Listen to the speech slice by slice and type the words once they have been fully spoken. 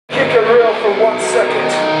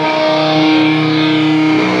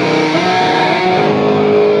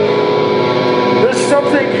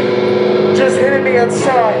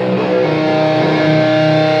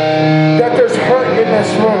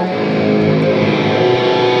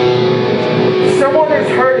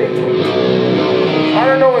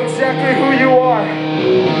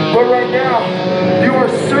right now, you are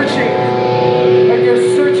searching, and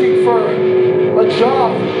you're searching for a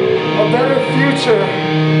job, a better future,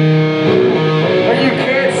 and you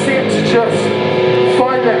can't seem to just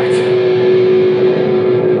find that.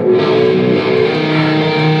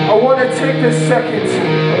 I want to take this second,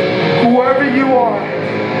 whoever you are,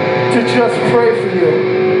 to just pray for you.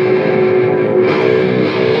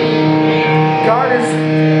 God is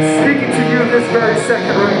speaking to you this very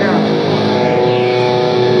second right now.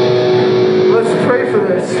 Let's pray for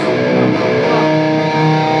this.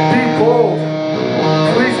 Be bold.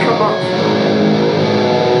 Please come up.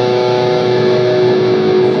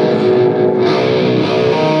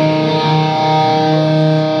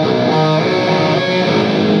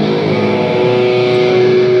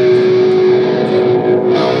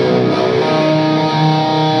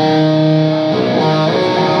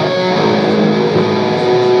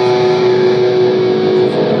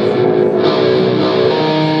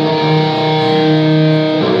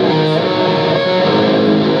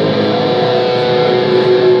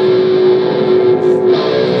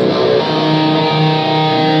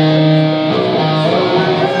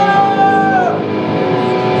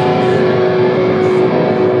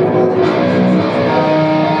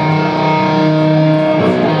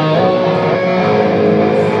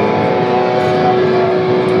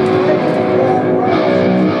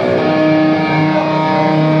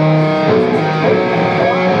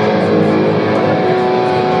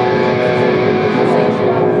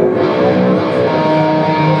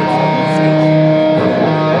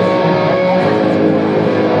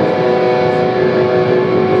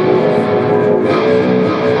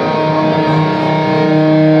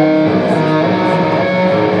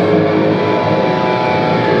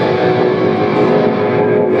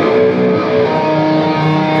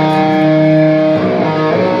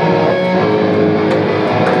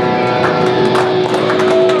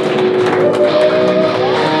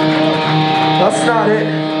 That's not it.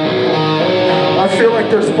 I feel like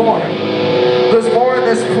there's more. There's more in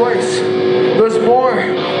this place. There's more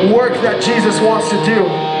work that Jesus wants to do.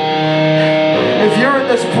 If you're in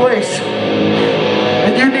this place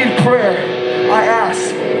and you need prayer, I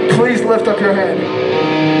ask, please lift up your hand.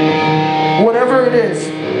 Whatever it is,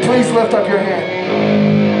 please lift up your hand.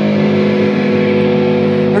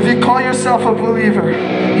 If you call yourself a believer,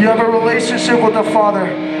 you have a relationship with the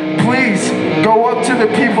Father, please go up to the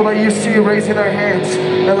people that you see raising their hands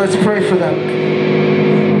and let's pray for them.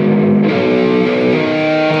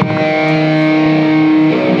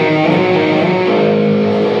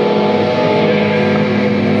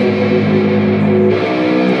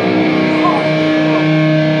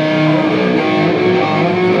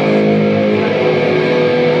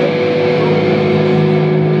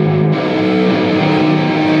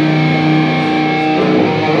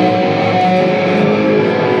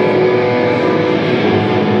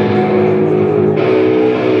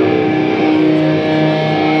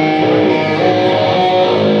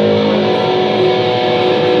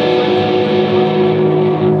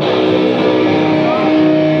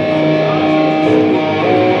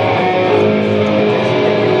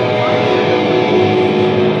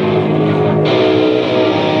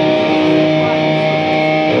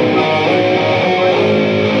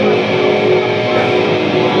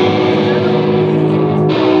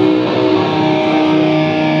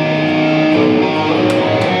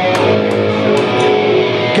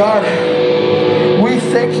 God, we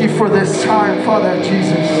thank you for this time, Father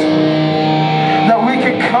Jesus, that we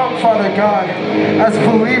can come, Father God, as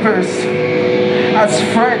believers, as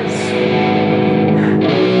friends,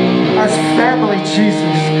 as family, Jesus,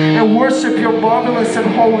 and worship your marvelous and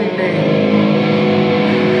holy name.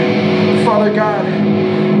 Father God,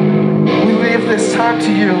 we leave this time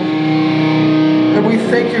to you, and we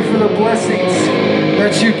thank you for the blessings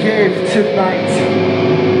that you gave tonight.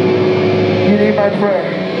 You need my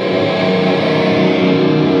prayer.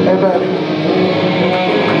 Amen.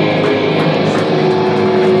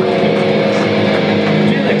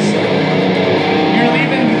 Felix, you're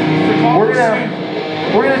leaving for college.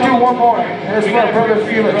 We're gonna do one more. That's my brother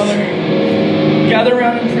Felix. Gather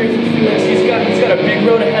around and pray for Felix. He's got a big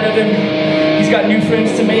road ahead of him. He's got new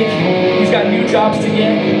friends to make. He's got new jobs to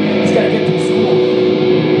get. He's got to get through school.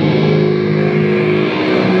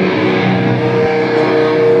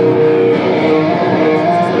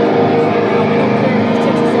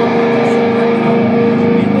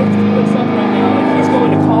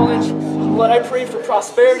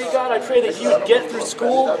 Prosperity, God. I pray that he would get through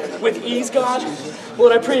school with ease, God.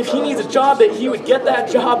 Lord, I pray if he needs a job, that he would get that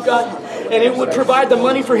job, God. and it would provide the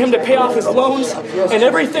money for him to pay off his loans and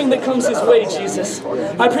everything that comes his way, Jesus.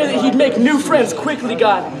 I pray that he'd make new friends quickly,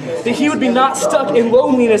 God, that he would be not stuck in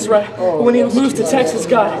loneliness right when he moves to Texas,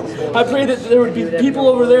 God. I pray that there would be people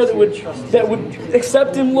over there that would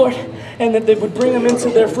accept him, Lord, and that they would bring him into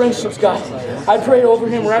their friendships, God. I pray over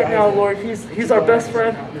him right now, Lord. He's our best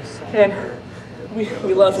friend, and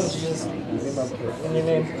we love him, Jesus. In your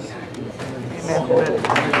name.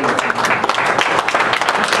 Amen.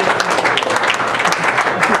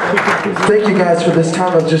 Thank you guys for this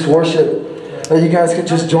time of just worship. That you guys could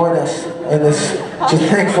just join us in this just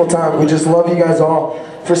thankful time. We just love you guys all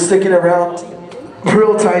for sticking around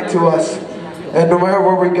real tight to us. And no matter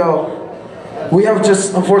where we go,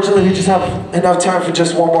 unfortunately, we just have enough time for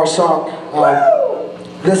just one more song.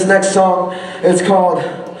 This next song is called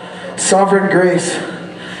Sovereign Grace.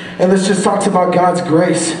 And this just talks about God's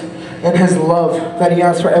grace and His love that He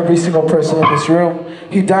has for every single person in this room.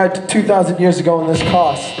 He died 2,000 years ago on this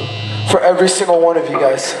cross for every single one of you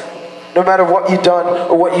guys. No matter what you've done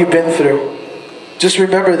or what you've been through. Just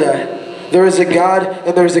remember that. There is a God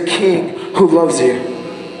and there is a King who loves you.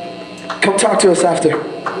 Come talk to us after.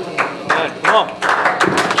 Come on.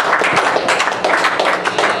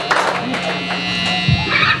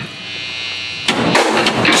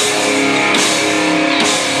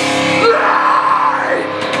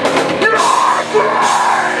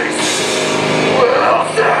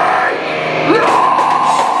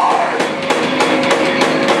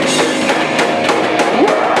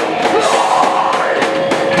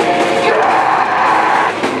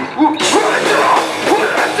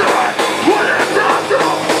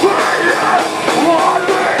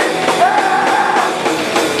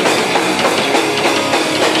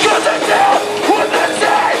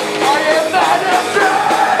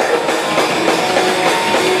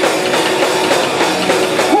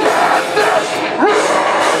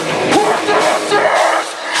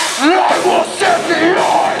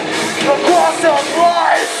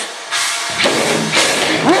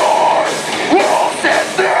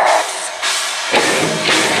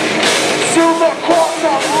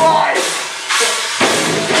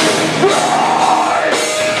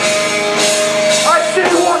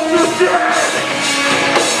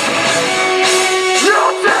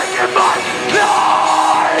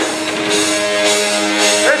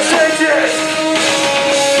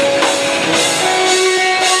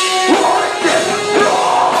 What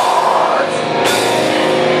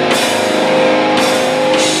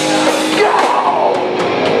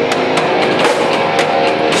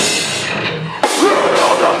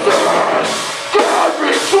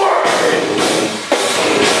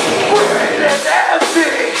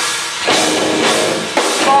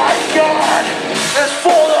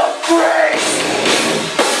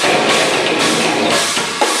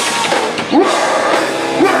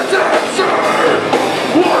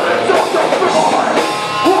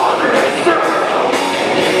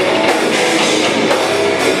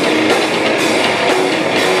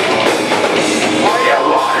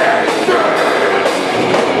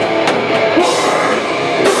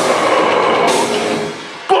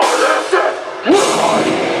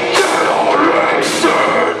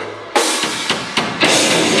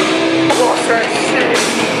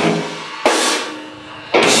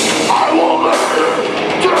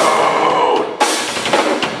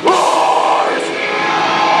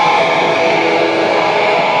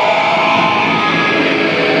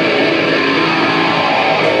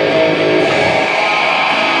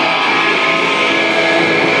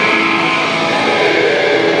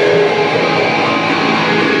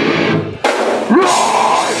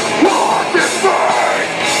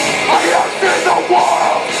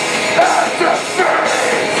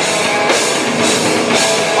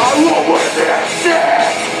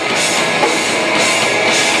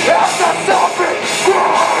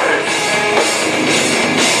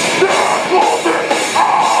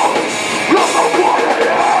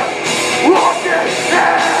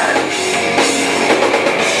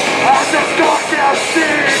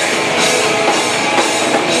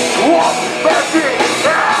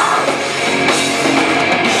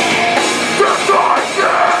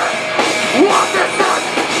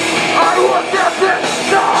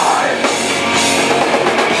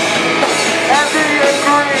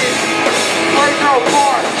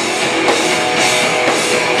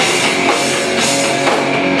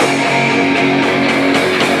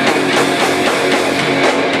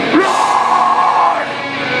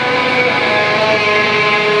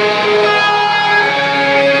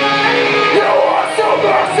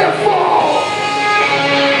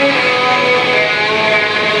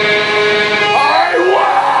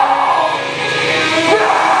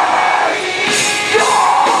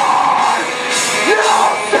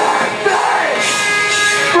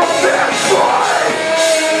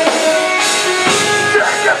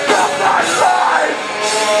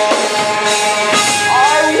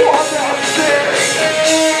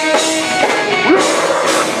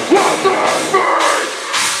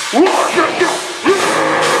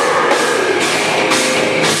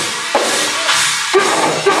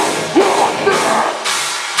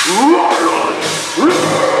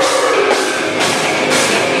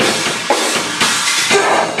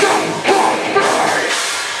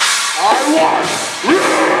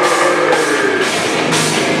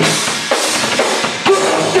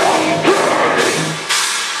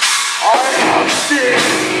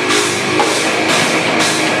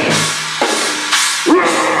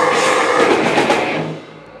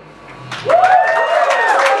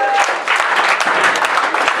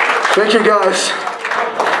Thank you guys.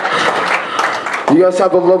 You guys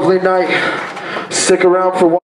have a lovely night. Stick around for one.